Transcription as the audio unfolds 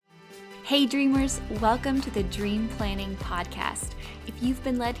Hey dreamers, welcome to the Dream Planning Podcast. If you've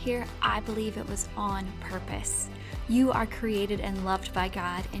been led here, I believe it was on purpose. You are created and loved by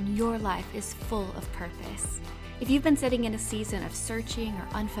God, and your life is full of purpose. If you've been sitting in a season of searching or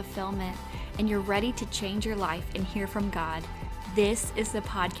unfulfillment, and you're ready to change your life and hear from God, this is the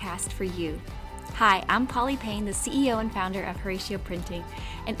podcast for you. Hi, I'm Polly Payne, the CEO and founder of Horatio Printing,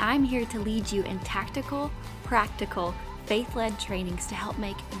 and I'm here to lead you in tactical, practical, faith-led trainings to help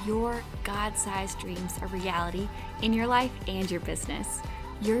make your God-sized dreams a reality in your life and your business.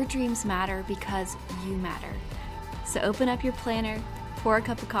 Your dreams matter because you matter. So open up your planner, pour a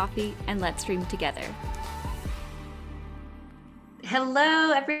cup of coffee, and let's dream together.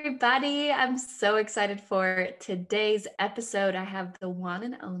 Hello, everybody. I'm so excited for today's episode. I have the one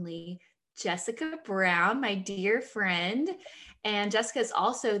and only Jessica Brown, my dear friend. And Jessica is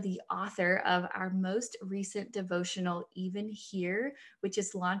also the author of our most recent devotional, Even Here, which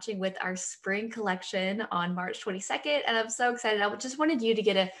is launching with our spring collection on March 22nd. And I'm so excited. I just wanted you to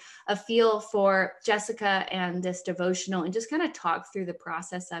get a feel for Jessica and this devotional and just kind of talk through the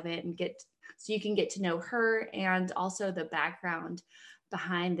process of it and so you can get to know her and also the background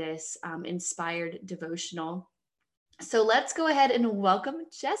behind this inspired devotional. So let's go ahead and welcome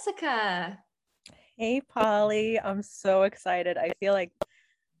Jessica. Hey, Polly. I'm so excited. I feel like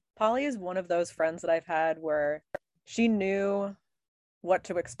Polly is one of those friends that I've had where she knew what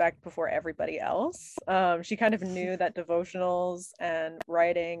to expect before everybody else. She kind of knew that devotionals and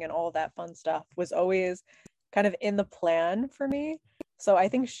writing and all that fun stuff was always kind of in the plan for me. So I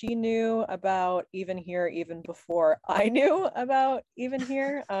think she knew about Even Here even before I knew about Even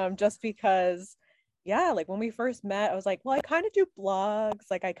Here, just because, yeah, like when we first met, I was like, well, I kind of do blogs,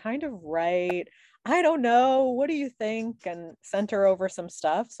 like I kind of write. I don't know. What do you think? And sent her over some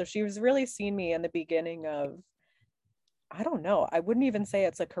stuff. So she was really seeing me in the beginning of, I don't know. I wouldn't even say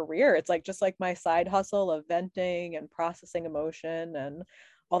it's a career. It's like just like my side hustle of venting and processing emotion and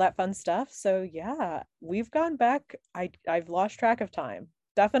all that fun stuff. So yeah, we've gone back. I've lost track of time.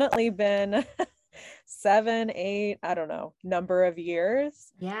 Definitely been 7, 8, I don't know, number of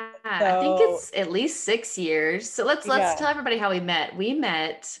years. Yeah, So I think it's at least 6 years. So let's yeah. tell everybody how we met. We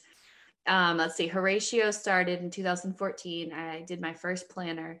met, let's see, Horatio started in 2014. I did my first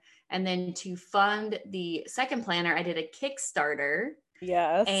planner. And then to fund the second planner, I did a Kickstarter.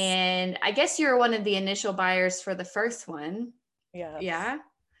 Yes. And I guess you were one of the initial buyers for the first one. Yes. Yeah.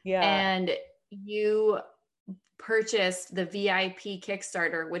 Yeah. And you purchased the VIP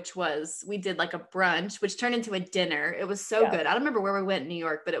Kickstarter, we did like a brunch, which turned into a dinner. It was so good. I don't remember where we went in New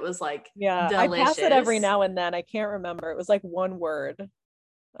York, but it was like delicious. I pass it every now and then. I can't remember. It was like one word.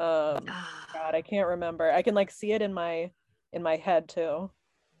 God, I can't remember. I can like see it in my head too.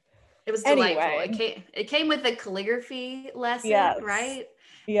 It was delightful. It came with a calligraphy lesson, right?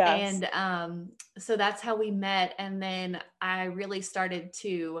 Yes. And so that's how we met. And then I really started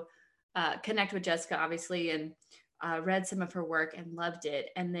to connect with Jessica, obviously, and read some of her work and loved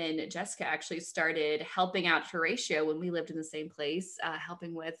it. And then Jessica actually started helping out Horatio when we lived in the same place,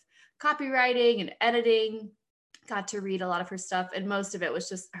 helping with copywriting and editing. Got to read a lot of her stuff, and most of it was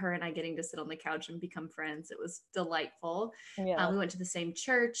just her and I getting to sit on the couch and become friends. It was delightful. Yeah. We went to the same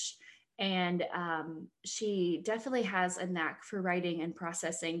church, and she definitely has a knack for writing and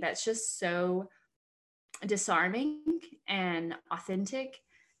processing that's just so disarming and authentic,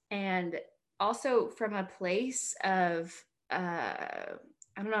 and also from a place of I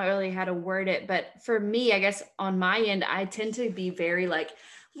don't know really how to word it, but for me, I guess on my end, I tend to be very like,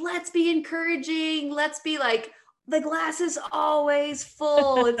 let's be encouraging, let's be like, the glass is always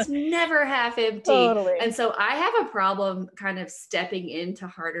full, it's never half empty. Totally. And so I have a problem kind of stepping into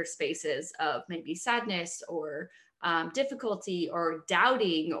harder spaces of maybe sadness or difficulty or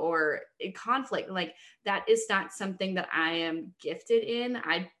doubting or conflict. Like that is not something that I am gifted in.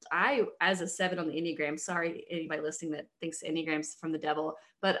 I as a 7 on the Enneagram, sorry anybody listening that thinks Enneagram's from the devil,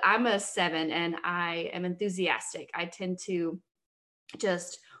 but I'm a 7 and I am enthusiastic. I tend to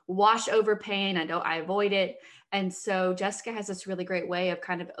just wash over pain. I avoid it. And so Jessica has this really great way of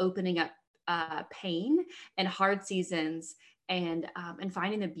kind of opening up pain and hard seasons and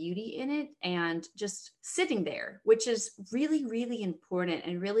finding the beauty in it and just sitting there, which is really, really important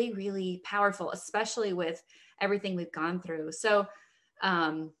and really, really powerful, especially with everything we've gone through. So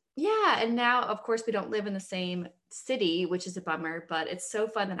yeah. And now, of course, we don't live in the same city, which is a bummer, but it's so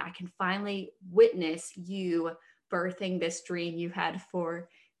fun that I can finally witness you birthing this dream you had for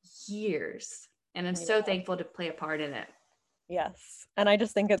years. And I'm so thankful to play a part in it. Yes. And I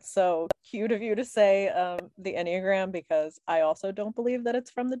just think it's so cute of you to say the Enneagram, because I also don't believe that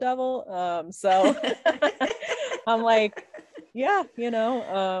it's from the devil. So I'm like, Yeah,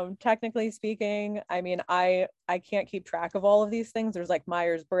 technically speaking, I mean, I can't keep track of all of these things. There's like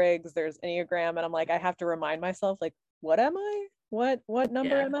Myers-Briggs, there's Enneagram, and I'm like, I have to remind myself, like, what am I? What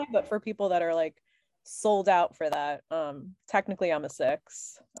number Yeah. am I? But for people that are like sold out for that, technically I'm a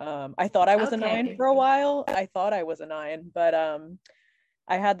 6. I thought I was a 9 Okay. for a while. I thought I was a 9, but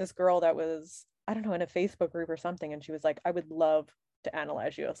I had this girl that was, I don't know, in a Facebook group or something, and she was like, I would love to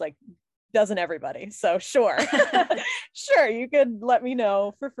analyze you. I was like, doesn't everybody? So sure. Sure, you could let me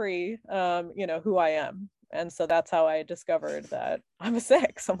know for free, who I am. And so that's how I discovered that I'm a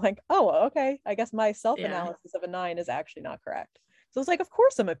 6. I'm like, oh, okay, I guess my Yeah. self-analysis of a 9 is actually not correct. So it's like, of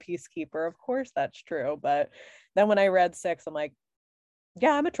course I'm a peacekeeper, of course that's true. But then when I read 6, I'm like,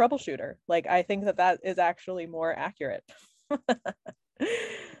 yeah, I'm a troubleshooter. Like, I think that that is actually more accurate. I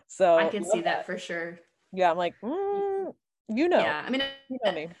So can love see that that. for sure. Yeah, I'm like, you know, Yeah, I mean, you know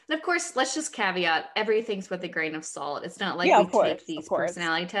and me. of course, let's just caveat everything's with a grain of salt. It's not like Yeah, we of take course, of these course.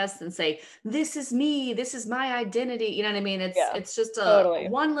 personality tests and say, this is me, this is my identity. You know what I mean? It's Yeah, it's just a totally,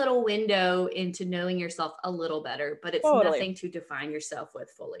 one little window into knowing yourself a little better, but it's totally. nothing to define yourself with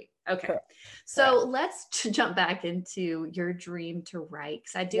fully. Okay. Correct, correct. So let's jump back into your dream to write.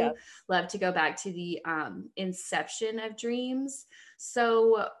 Because I do Yes. love to go back to the inception of dreams.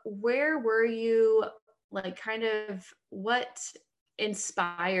 So where were you, like, kind of what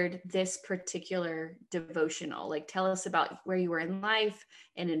inspired this particular devotional? Like, tell us about where you were in life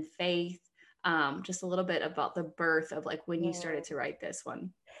and in faith. Just a little bit about the birth of like when you started to write this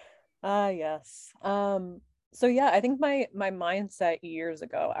one. Yes. So yeah, I think my mindset years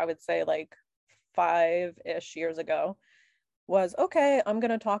ago, I would say like 5-ish years ago, was okay, I'm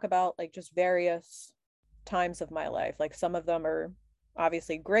gonna talk about like just various times of my life. Like some of them are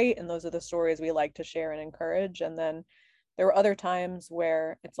obviously great, and those are the stories we like to share and encourage. And then there were other times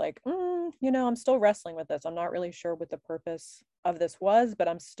where it's like, I'm still wrestling with this. I'm not really sure what the purpose of this was, but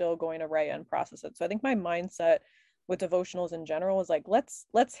I'm still going to write and process it. So I think my mindset with devotionals in general is like,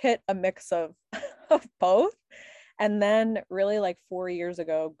 let's hit a mix of of both. And then really like 4 years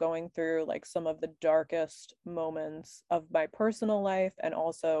ago, going through like some of the darkest moments of my personal life and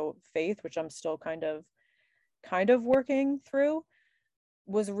also faith, which I'm still kind of working through,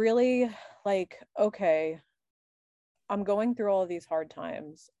 was really like, okay, I'm going through all of these hard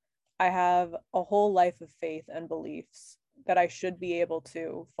times. I have a whole life of faith and beliefs that I should be able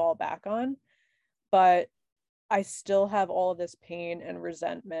to fall back on, but I still have all of this pain and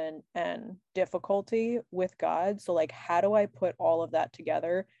resentment and difficulty with God. So, like, how do I put all of that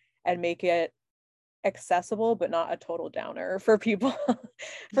together and make it accessible but not a total downer for people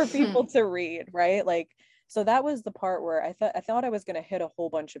for people to read, right? Like, so that was the part where I thought I was going to hit a whole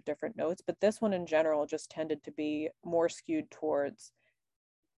bunch of different notes, but this one in general just tended to be more skewed towards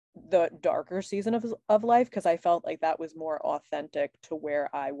the darker season of life, because I felt like that was more authentic to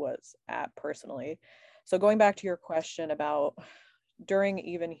where I was at personally. So going back to your question about during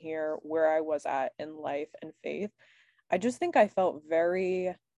Even Here, where I was at in life and faith, I just think I felt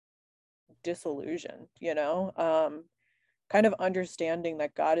very disillusioned, kind of understanding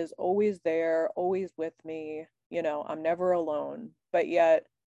that God is always there, always with me, I'm never alone. But yet,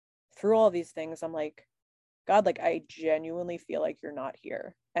 through all these things, I'm like, God, like, I genuinely feel like you're not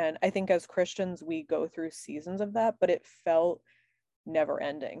here. And I think as Christians, we go through seasons of that, but it felt never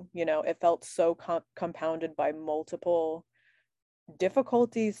ending. It felt so compounded by multiple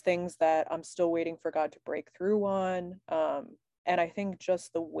difficulties, things that I'm still waiting for God to break through on. And I think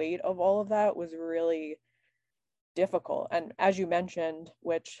just the weight of all of that was really difficult. And as you mentioned,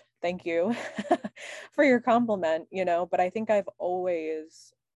 which thank you for your compliment, but I think I've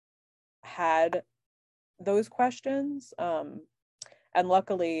always had those questions. And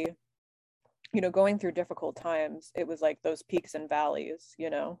luckily, going through difficult times, it was like those peaks and valleys,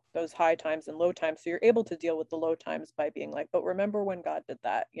 those high times and low times. So you're able to deal with the low times by being like, but remember when God did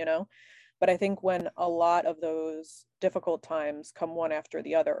that. But I think when a lot of those difficult times come one after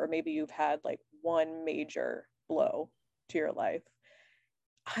the other, or maybe you've had like one major blow to your life,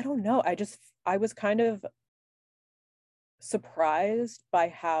 I don't know. I was kind of surprised by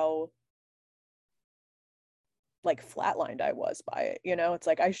how like flatlined I was by it. It's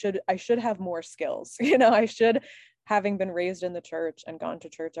like I should have more skills. I should, having been raised in the church and gone to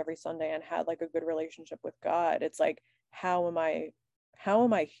church every Sunday and had like a good relationship with God. It's like, how am I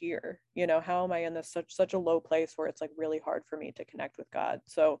here? How am I in this such a low place where it's like really hard for me to connect with God?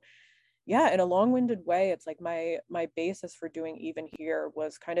 So yeah, in a long-winded way, it's like my basis for doing Even Here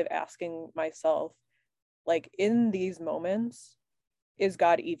was kind of asking myself, like, in these moments, is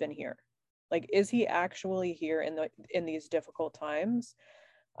God even here? Like, is he actually here in these difficult times?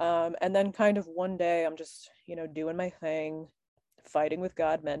 And then kind of one day I'm just, doing my thing, fighting with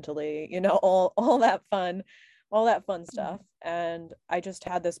God mentally, you know, all that fun, all that fun stuff. And I just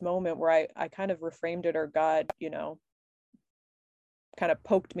had this moment where I kind of reframed it, or God, you know, kind of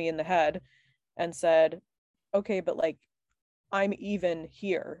poked me in the head and said, okay, but like I'm even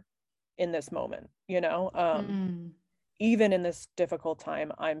here in this moment, you know, Mm. even in this difficult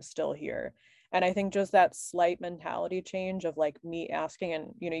time, I'm still here. And I think just that slight mentality change of like me asking,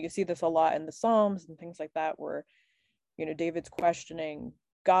 and you know, you see this a lot in the Psalms and things like that, where, you know, David's questioning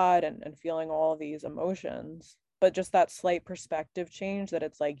God and feeling all these emotions, but just that slight perspective change that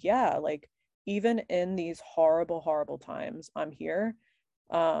it's like, yeah, like even in these horrible, horrible times, I'm here.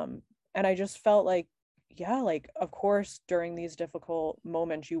 And I just felt like, yeah, like of course during these difficult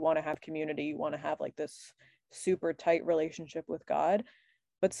moments you want to have community, you want to have like this super tight relationship with God,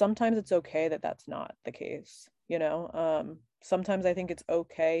 but sometimes it's okay that that's not the case, you know. Sometimes I think it's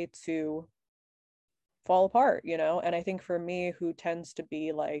okay to fall apart, you know. And I think for me, who tends to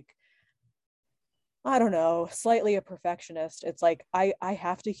be like, I don't know, slightly a perfectionist, it's like I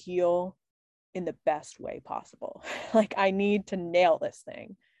have to heal in the best way possible. Like I need to nail this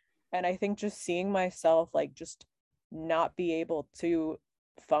thing. And I think just seeing myself like just not be able to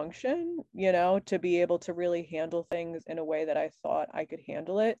function, you know, to be able to really handle things in a way that I thought I could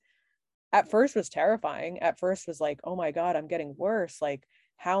handle it, at first was terrifying. At first was like, oh my God, I'm getting worse. Like,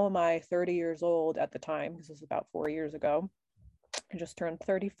 how am I 30 years old at the time? This was about 4 years ago. I just turned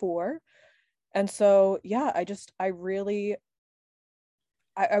 34. And so, yeah, I really,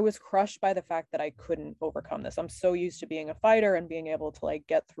 I was crushed by the fact that I couldn't overcome this. I'm so used to being a fighter and being able to like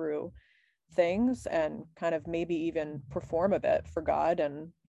get through things and kind of maybe even perform a bit for God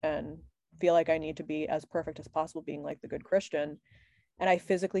and feel like I need to be as perfect as possible, being like the good Christian. And I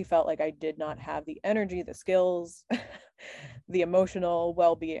physically felt like I did not have the energy, the skills, the emotional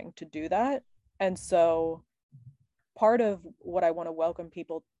well-being to do that. And so part of what I want to welcome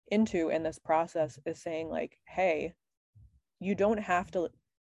people into in this process is saying like, hey, you don't have to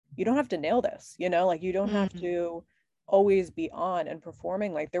nail this, you know, like you don't have Mm. to always be on and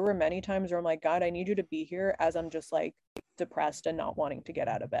performing. Like there were many times where I'm like, God, I need you to be here as I'm just like depressed and not wanting to get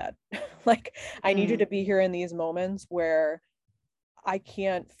out of bed. Like I need you Mm. to be here in these moments where I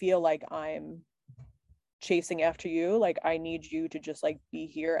can't feel like I'm chasing after you. Like I need you to just like be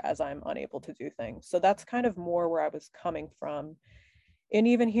here as I'm unable to do things. So that's kind of more where I was coming from in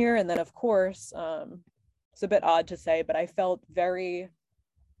even here. And then of course, it's a bit odd to say, but I felt very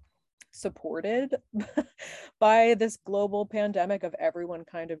supported by this global pandemic of everyone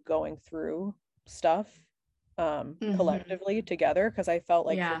kind of going through stuff Mhm. collectively together, because I felt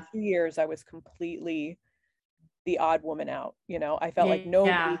like for Yeah. 2 years I was completely the odd woman out, you know. I felt like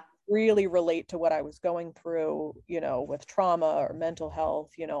nobody Yeah. really relate to what I was going through, you know, with trauma or mental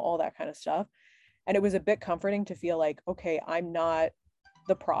health, you know, all that kind of stuff. And it was a bit comforting to feel like, okay, I'm not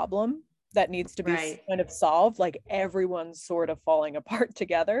the problem that needs to be Right. kind of solved. Like everyone's sort of falling apart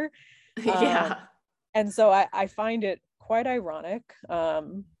together. um, Yeah. and so I find it quite ironic.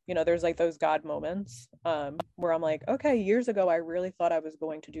 You know, there's like those God moments where I'm like, okay, years ago I really thought I was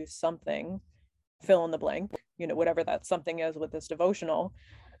going to do something, fill in the blank, you know, whatever that something is with this devotional.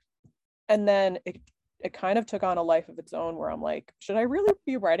 And then it kind of took on a life of its own where I'm like, should I really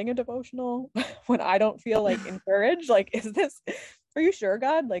be writing a devotional when I don't feel like encouraged? Like, is this, are you sure,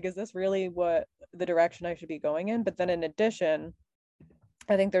 God? Like, is this really what the direction I should be going in? But then in addition,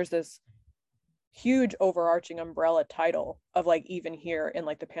 I think there's this huge overarching umbrella title of like even here in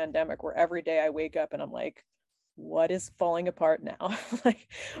like the pandemic, where every day I wake up and I'm like, what is falling apart now? Like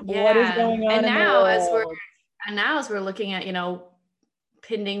what is Yeah. going on in the world? And now as we're looking at,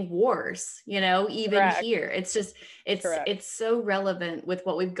 pending wars, even Correct. here, it's just Correct. it's so relevant with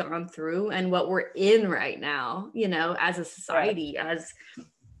what we've gone through and what we're in right now, as a Yes. society, as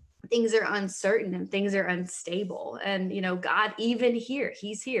things are uncertain and things are unstable. And God, even here,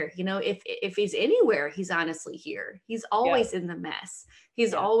 he's here. If he's anywhere, he's honestly here. He's Yes. always in the mess.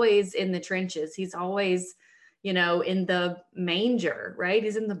 He's Yeah. always in the trenches. He's always in the manger, right?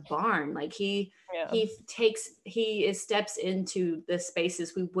 He's in the barn. Like Yeah. he steps into the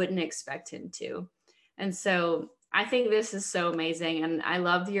spaces we wouldn't expect him to. And so I think this is so amazing, and I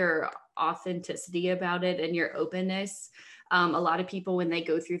love your authenticity about it and your openness. A lot of people, when they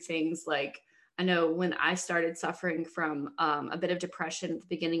go through things, like, I know when I started suffering from a bit of depression at the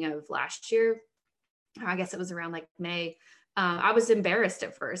beginning of last year, I guess it was around like May. I was embarrassed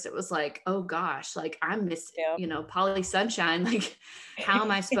at first. It was like, oh gosh, like I'm Miss, Yeah. Polly Sunshine. Like, how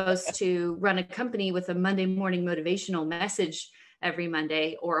am I supposed to run a company with a Monday morning motivational message every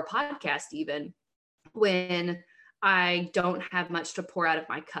Monday, or a podcast even, when I don't have much to pour out of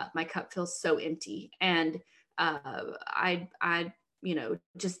my cup? My cup feels so empty. And I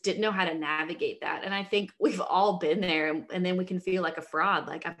just didn't know how to navigate that. And I think we've all been there, and then we can feel like a fraud.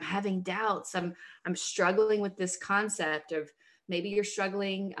 Like, I'm having doubts. I'm struggling with this concept of, maybe you're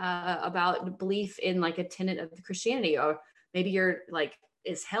struggling about belief in like a tenet of Christianity, or maybe you're like,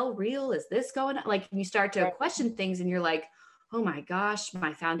 is hell real? Is this going on? Like, you start to Right. question things and you're like, oh my gosh,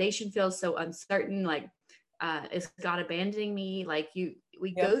 my foundation feels so uncertain. Like, is God abandoning me? Like, we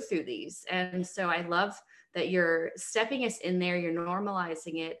Yep. go through these. And so I love that you're stepping us in there, you're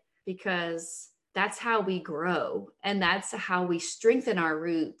normalizing it, because that's how we grow, and that's how we strengthen our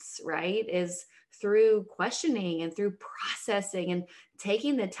roots, right? Is through questioning and through processing and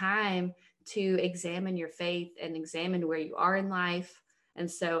taking the time to examine your faith and examine where you are in life.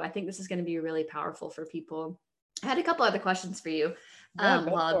 And so I think this is going to be really powerful for people. I had a couple other questions for you Yeah,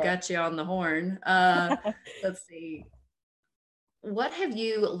 go while I've for got you on the horn. it. Let's see. What have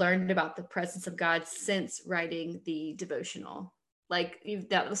you learned about the presence of God since writing the devotional? Like,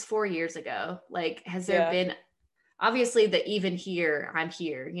 that was 4 years ago. Like, has there Yeah. been, obviously, the even here, I'm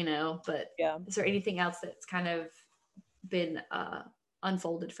here, but Yeah. is there anything else that's kind of been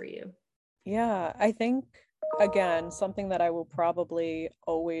unfolded for you? Yeah, I think again, something that I will probably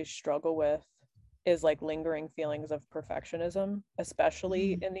always struggle with is like lingering feelings of perfectionism,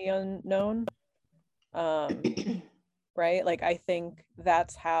 especially Mm. in the unknown. Right? Like I think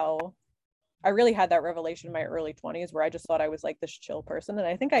that's how I really had that revelation in my early 20s where I just thought I was like this chill person. And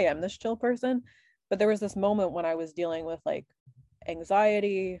I think I am this chill person. But there was this moment when I was dealing with like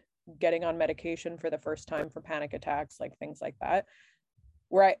anxiety, getting on medication for the first time for panic attacks, like things like that,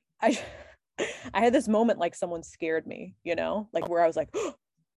 where I I had this moment like someone scared me, like where I was like, oh,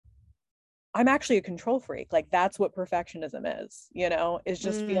 I'm actually a control freak. Like that's what perfectionism is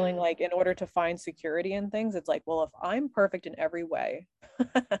just feeling Mm. like in order to find security in things, it's like, well, if I'm perfect in every way,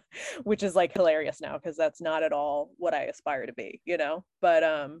 which is like hilarious now because that's not at all what I aspire to be. But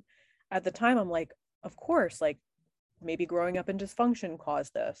at the time I'm like, of course, like maybe growing up in dysfunction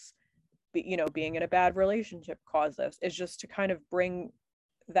caused this. Being in a bad relationship caused this. Is just to kind of bring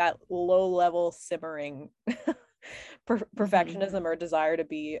that low level simmering Mhm. perfectionism or desire to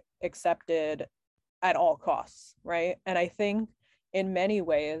be accepted at all costs, right? And I think in many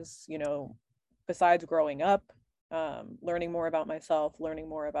ways, besides growing up, learning more about myself, learning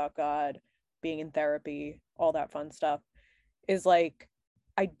more about God, being in therapy, all that fun stuff, is like,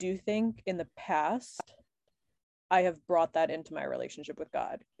 I do think in the past, I have brought that into my relationship with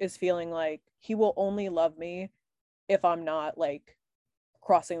God, is feeling like He will only love me if I'm not like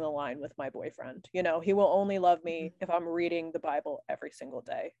crossing the line with my boyfriend. He will only love me if I'm reading the Bible every single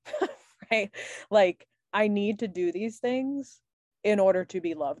day. Right? Like I need to do these things in order to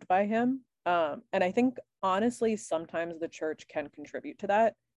be loved by him. And I think honestly, sometimes the church can contribute to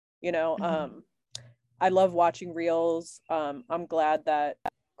that. You know, Mhm. um, I love watching reels. I'm glad that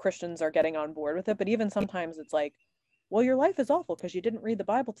Christians are getting on board with it, but even sometimes it's like, well, your life is awful because you didn't read the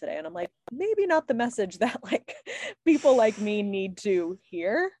Bible today. And I'm like, maybe not the message that like people like me need to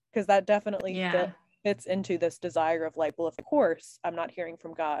hear, because that definitely Yeah. fits into this desire of like, well, of course I'm not hearing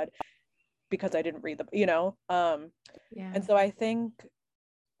from God because I didn't read Yeah. and so I think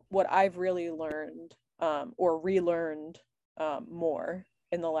what I've really learned or relearned more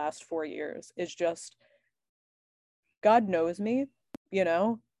in the last 4 years is just God knows me,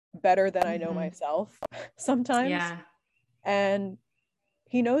 better than I know Mhm. myself sometimes. Yeah. And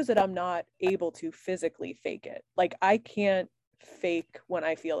he knows that I'm not able to physically fake it. Like I can't fake when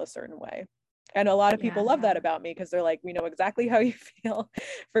I feel a certain way. And a lot of people Yeah. love that about me because they're like, we know exactly how you feel,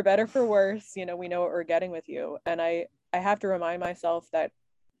 for better, for worse, we know what we're getting with you. And I have to remind myself that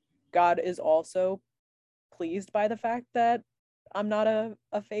God is also pleased by the fact that I'm not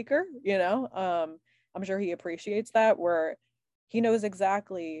a faker. I'm sure he appreciates that, where he knows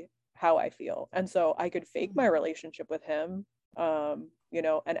exactly how I feel. And so I could fake my relationship with him,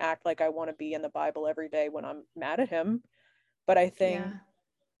 and act like I want to be in the Bible every day when I'm mad at him. But I think Yeah.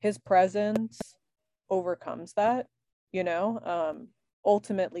 his presence overcomes that, you know.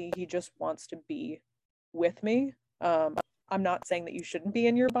 Ultimately, he just wants to be with me. I'm not saying that you shouldn't be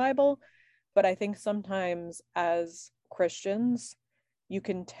in your Bible, but I think sometimes as Christians, you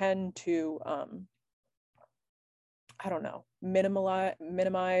can tend to, I don't know, minimize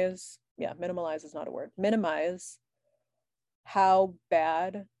is not a word, minimize how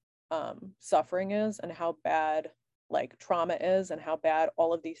bad suffering is and how bad like trauma is and how bad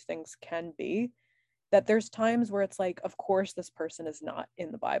all of these things can be, that there's times where it's like, of course this person is not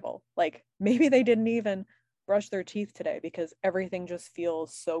in the Bible. Like maybe they didn't even brush their teeth today because everything just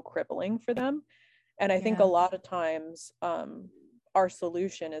feels so crippling for them. And I think a Yeah. lot of times our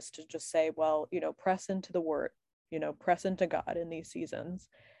solution is to just say, well, press into the word, press into God in these seasons.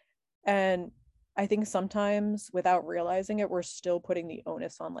 And I think sometimes without realizing it, we're still putting the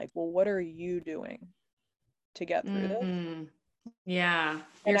onus on like, well, what are you doing to get through this? Yeah.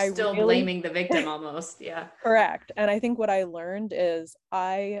 And You're I still really blaming the victim almost. Yeah. correct. And I think what I learned is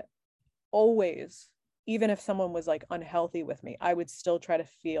I always, even if someone was like unhealthy with me, I would still try to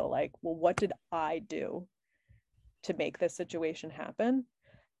feel like, well, what did I do to make this situation happen?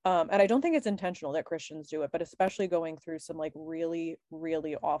 And I don't think it's intentional that Christians do it, but especially going through some like really,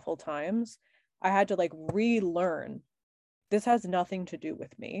 really awful times, I had to like relearn this has nothing to do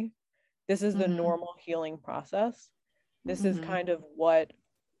with me. This is the normal healing process. This is kind of what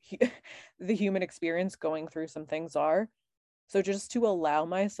the human experience going through some things are. So just to allow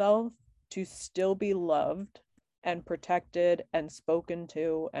myself to still be loved and protected and spoken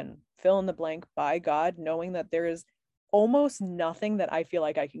to and fill in the blank by God, knowing that there is almost nothing that I feel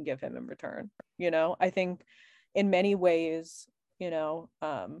like I can give him in return. I think in many ways,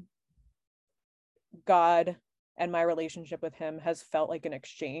 God and my relationship with him has felt like an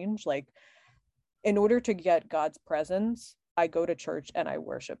exchange. Like, in order to get God's presence, I go to church and I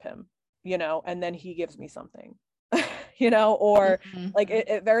worship him, and then he gives me something, or like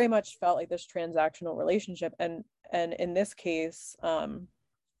it very much felt like this transactional relationship. And in this case, I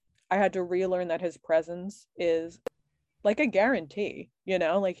had to relearn that his presence is like a guarantee,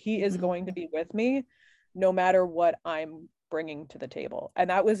 like he is going to be with me no matter what I'm bringing to the table. And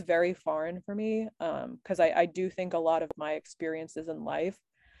that was very foreign for me, because I do think a lot of my experiences in life,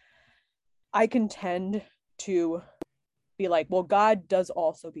 I can tend to be like, well, God does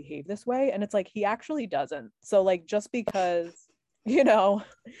also behave this way. And it's like, he actually doesn't. So like, you know,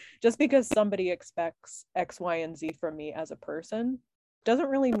 just because somebody expects X, Y, and Z from me as a person doesn't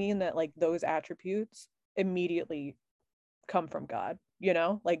really mean that like those attributes immediately come from God,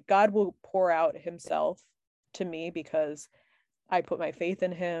 like God will pour out himself to me because I put my faith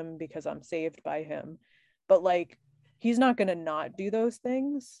in him, because I'm saved by him. But like, he's not going to not do those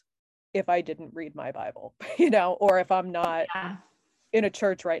things if I didn't read my Bible, or if I'm not in a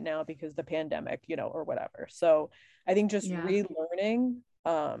church right now because the pandemic, or whatever. So I think just relearning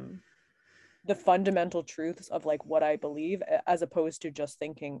the fundamental truths of like what I believe, as opposed to just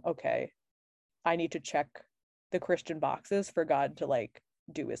thinking, okay, I need to check the Christian boxes for God to like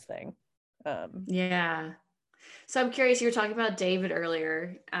do his thing. Yeah. So I'm curious, you were talking about David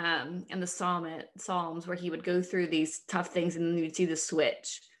earlier, in the Psalms where he would go through these tough things and then you'd see the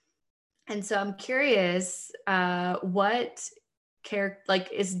switch. And so I'm curious, what character,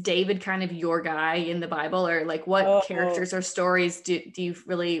 like, is David kind of your guy in the Bible, or like what characters or stories do you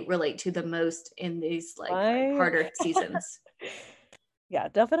really relate to the most in these like harder seasons? Yeah,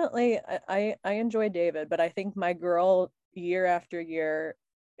 definitely. I enjoy David, but I think my girl year after year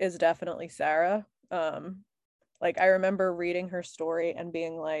is definitely Sarah. Like I remember reading her story and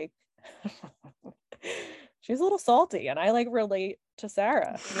being like, she's a little salty, and I like relate to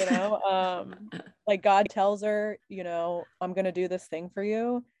Sarah, like God tells her, I'm gonna do this thing for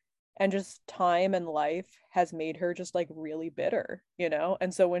you. And just time and life has made her just like really bitter,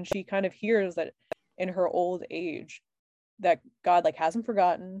 And so when she kind of hears that in her old age, that God like hasn't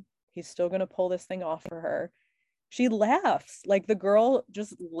forgotten, he's still gonna pull this thing off for her, she laughs. Like the girl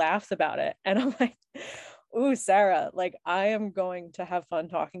just laughs about it. And I'm like, ooh, Sarah, like I am going to have fun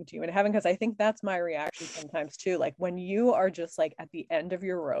talking to you and having, because I think that's my reaction sometimes too. Like when you are just like at the end of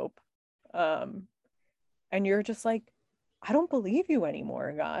your rope, and you're just like, I don't believe you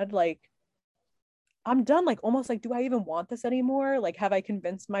anymore, God. Like I'm done. Like almost like, do I even want this anymore? Like, have I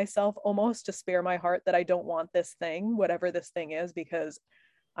convinced myself almost to spare my heart that I don't want this thing, whatever this thing is, because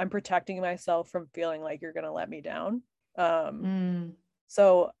I'm protecting myself from feeling like you're gonna let me down.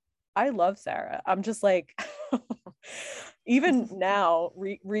 So I love Sarah. I'm just like, even now,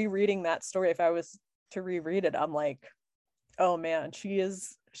 rereading that story, if I was to reread it, I'm like, oh man, she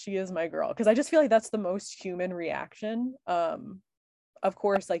is my girl. Because I just feel like that's the most human reaction. Of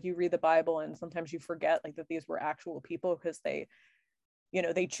course, like you read the Bible and sometimes you forget like that these were actual people because they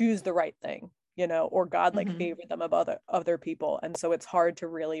choose the right thing, or God like favored them above other people. And so it's hard to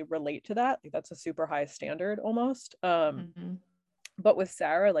really relate to that. Like that's a super high standard almost. But with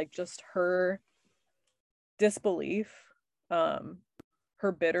Sarah, like just her disbelief,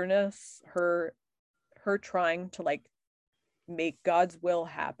 her bitterness, her trying to like make God's will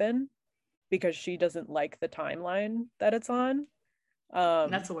happen because she doesn't like the timeline that it's on.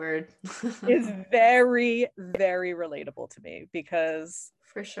 That's a word. Is very, very relatable to me because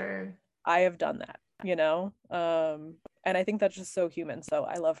for sure I have done that, And I think that's just so human. So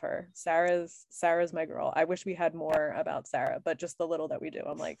I love her. Sarah's my girl. I wish we had more about Sarah, but just the little that we do,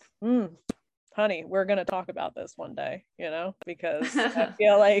 I'm like, honey, we're gonna talk about this one day, because I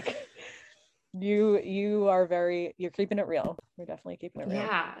feel like you are you're keeping it real. You're definitely keeping it real.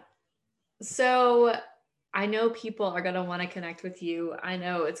 Yeah. So I know people are going to want to connect with you. I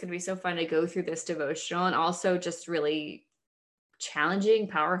know it's going to be so fun to go through this devotional, and also just really challenging,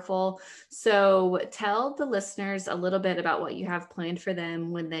 powerful. So tell the listeners a little bit about what you have planned for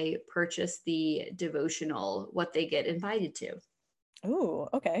them when they purchase the devotional, what they get invited to. Ooh,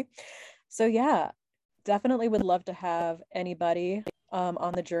 okay. So yeah, definitely would love to have anybody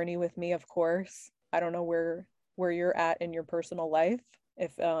on the journey with me, of course. I don't know where you're at in your personal life.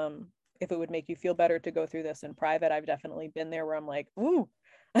 If it would make you feel better to go through this in private, I've definitely been there where I'm like, ooh,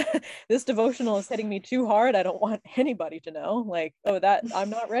 this devotional is hitting me too hard. I don't want anybody to know. Like, oh, that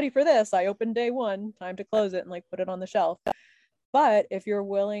I'm not ready for this. I opened day one, time to close it and like put it on the shelf. But if you're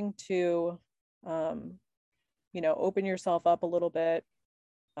willing to open yourself up a little bit,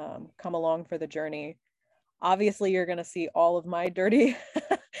 come along for the journey. Obviously, you're going to see all of my dirty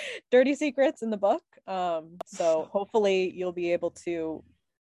secrets in the book. So hopefully you'll be able to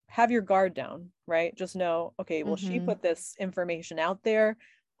have your guard down, right? Just know, okay, well, she put this information out there.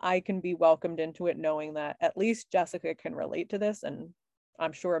 I can be welcomed into it knowing that at least Jessica can relate to this, and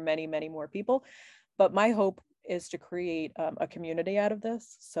I'm sure many, many more people. But my hope is to create a community out of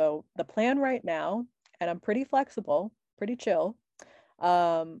this. So the plan right now, and I'm pretty flexible, pretty chill,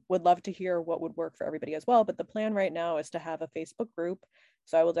 would love to hear what would work for everybody as well. But the plan right now is to have a Facebook group.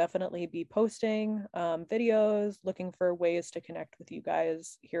 So I will definitely be posting videos, looking for ways to connect with you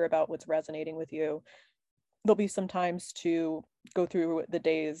guys, hear about what's resonating with you. There'll be some times to go through the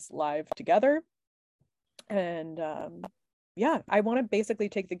days live together. And I want to basically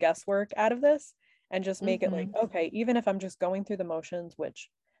take the guesswork out of this and just make it like, okay, even if I'm just going through the motions, which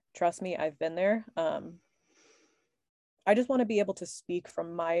trust me, I've been there. I just want to be able to speak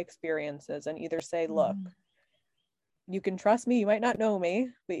from my experiences and either say, look, you can trust me. You might not know me,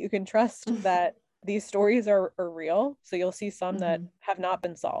 but you can trust that these stories are real. So you'll see some that have not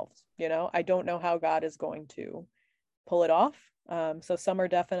been solved. I don't know how God is going to pull it off. So some are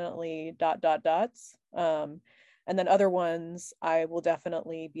definitely ... And then other ones, I will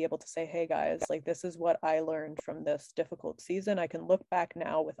definitely be able to say, hey guys, like this is what I learned from this difficult season. I can look back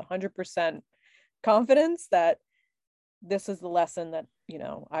now with 100% confidence that this is the lesson that,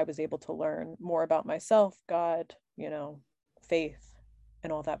 I was able to learn more about myself, God, faith,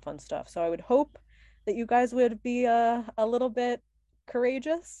 and all that fun stuff. So I would hope that you guys would be a little bit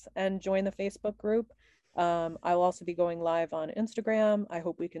courageous and join the Facebook group. I'll also be going live on Instagram. I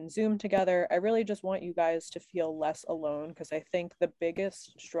hope we can Zoom together. I really just want you guys to feel less alone, because I think the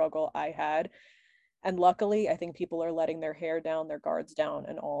biggest struggle I had, and luckily, I think people are letting their hair down, their guards down,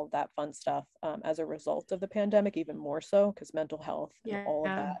 and all of that fun stuff as a result of the pandemic, even more so because mental health and all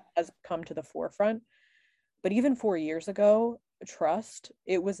of that has come to the forefront. But even 4 years ago, trust,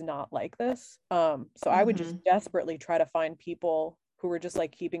 it was not like this. So I would just desperately try to find people who were just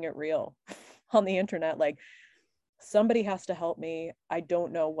like keeping it real on the internet. Like, somebody has to help me. I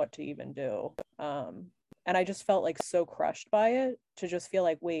don't know what to even do. And I just felt like so crushed by it, to just feel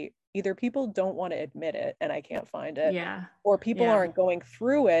like, wait, either people don't want to admit it and I can't find it, or people aren't going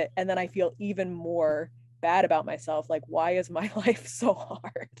through it, and then I feel even more bad about myself. Like, why is my life so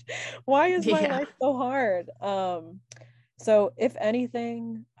hard? Why is my life so hard? So if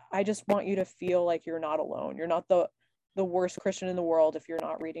anything, I just want you to feel like you're not alone. You're not the worst Christian in the world if you're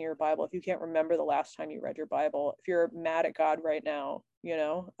not reading your Bible, if you can't remember the last time you read your Bible, if you're mad at God right now,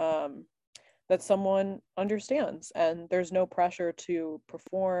 that someone understands, and there's no pressure to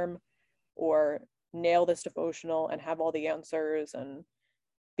perform or nail this devotional and have all the answers and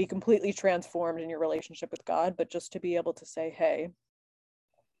be completely transformed in your relationship with God, but just to be able to say, hey,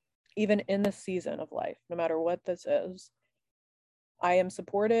 even in this season of life, no matter what this is, I am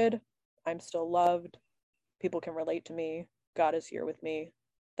supported, I'm still loved, people can relate to me, God is here with me.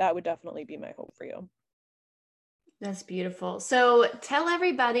 That would definitely be my hope for you. That's beautiful. So tell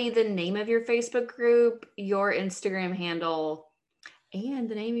everybody the name of your Facebook group, your Instagram handle, and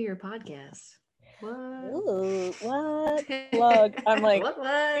the name of your podcast. What? Ooh, what? Plug. I'm like,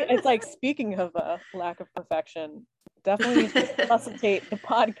 what? It's like, speaking of a lack of perfection, definitely need to resuscitate the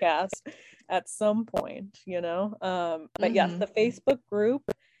podcast at some point, But yes, the Facebook group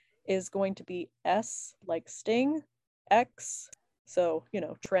is going to be S like Sting, X, so,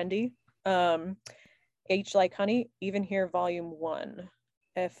 trendy, H like honey, Even Here Volume 1.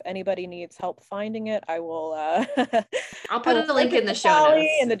 if anybody needs help finding it, I will I'll I put will a send link it in the to show Polly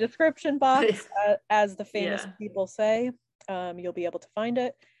notes. in the description box, as the famous Yeah. people say. You'll be able to find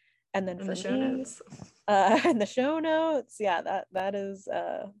it. And then In for the show me, notes. in the show notes, yeah, that is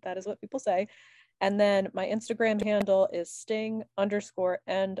what people say. And then my Instagram handle is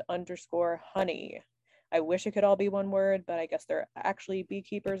sting_and_honey. I wish it could all be one word, but I guess there are actually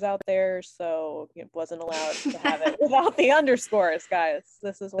beekeepers out there, so it wasn't allowed to have it without the underscores, guys.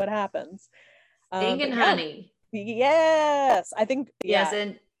 This is what happens. Sting and But yeah, honey. yes, I think, Yes,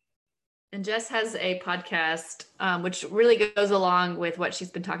 yeah. and Jess has a podcast, which really goes along with what she's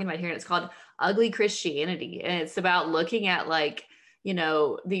been talking about here. And it's called Ugly Christianity. And it's about looking at like, you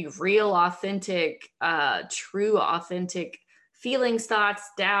know, the real, authentic, true, authentic feelings, thoughts,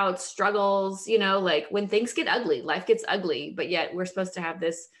 doubts, struggles, you know, like when things get ugly, life gets ugly, but yet we're supposed to have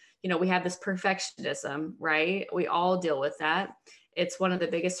this, you know, we have this perfectionism, right? We all deal with that. It's one of the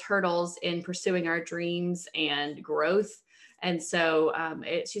biggest hurdles in pursuing our dreams and growth. And so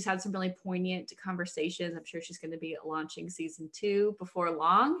she's had some really poignant conversations. I'm sure she's going to be launching season 2 before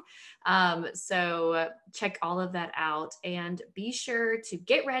long. So check all of that out and be sure to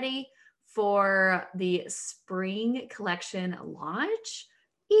get ready for the spring collection launch.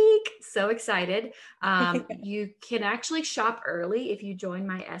 Eek, so excited. You can actually shop early if you join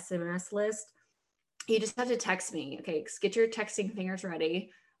my SMS list. You just have to text me. Okay, get your texting fingers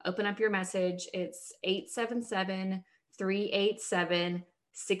ready. Open up your message. It's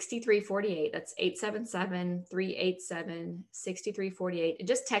 877-387-6348. That's 877-387-6348. And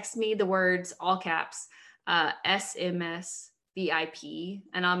just text me the words, all caps, SMS VIP,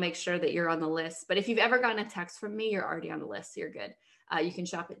 and I'll make sure that you're on the list. But if you've ever gotten a text from me, you're already on the list. So you're good. You can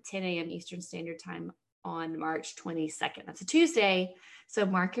shop at 10 a.m. Eastern Standard Time on March 22nd. That's a Tuesday. So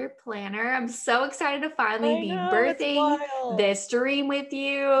mark your planner. I'm so excited to finally I be know, it's birthing wild. this dream with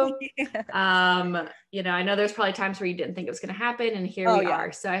you. Yes. You know, I know there's probably times where you didn't think it was going to happen, and here Oh, we yeah.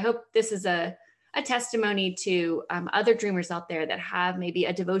 are. So I hope this is a testimony to other dreamers out there that have maybe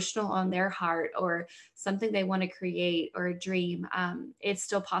a devotional on their heart or something they want to create or a dream. It's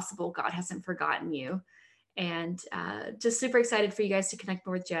still possible. God hasn't forgotten you. And just super excited for you guys to connect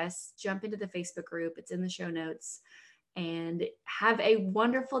more with Jess. Jump into the Facebook group, it's in the show notes. And have a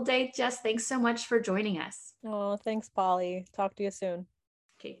wonderful day, Jess. Thanks so much for joining us. Oh, thanks, Polly. Talk to you soon.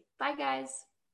 Okay, bye, guys.